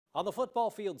On the football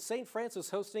field, St. Francis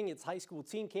hosting its high school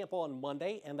team camp on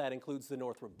Monday, and that includes the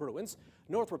Northrop Bruins.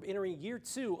 Northrop entering year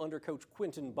 2 under Coach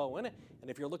Quinton Bowen. And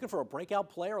if you're looking for a breakout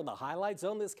player on the highlight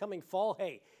zone this coming fall,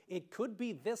 hey, it could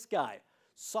be this guy,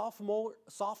 sophomore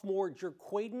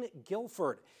Jerquaden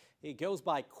Guilford. He goes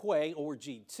by Quay or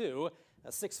G2. A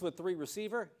 6'3"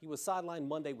 receiver. He was sidelined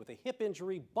Monday with a hip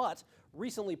injury, but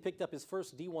recently picked up his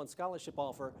first D-1 scholarship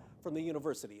offer from the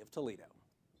University of Toledo.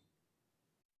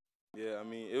 Yeah, I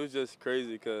mean, it was just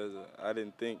crazy because I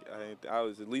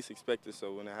was at least expected,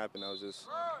 so when it happened, I was just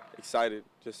excited,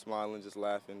 just smiling, just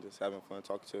laughing, just having fun,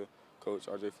 talking to Coach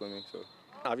R.J. Fleming. So.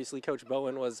 Obviously, Coach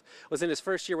Bowen was in his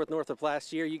first year with Northrop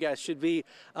last year. You guys should be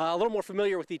a little more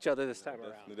familiar with each other this time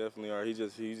around. Definitely are.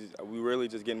 We really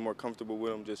just getting more comfortable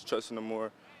with him, just trusting him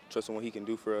more, trusting what he can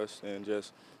do for us, and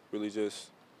just really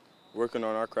just working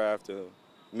on our craft to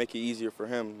make it easier for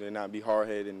him to not be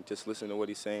hard-headed and just listen to what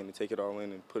he's saying and take it all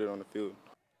in and put it on the field.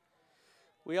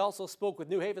 We also spoke with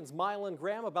New Haven's Mylan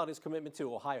Graham about his commitment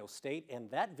to Ohio State, and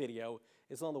that video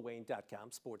is on the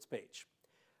Wayne.com sports page.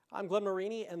 I'm Glenn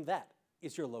Marini, and that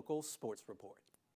is your local sports report.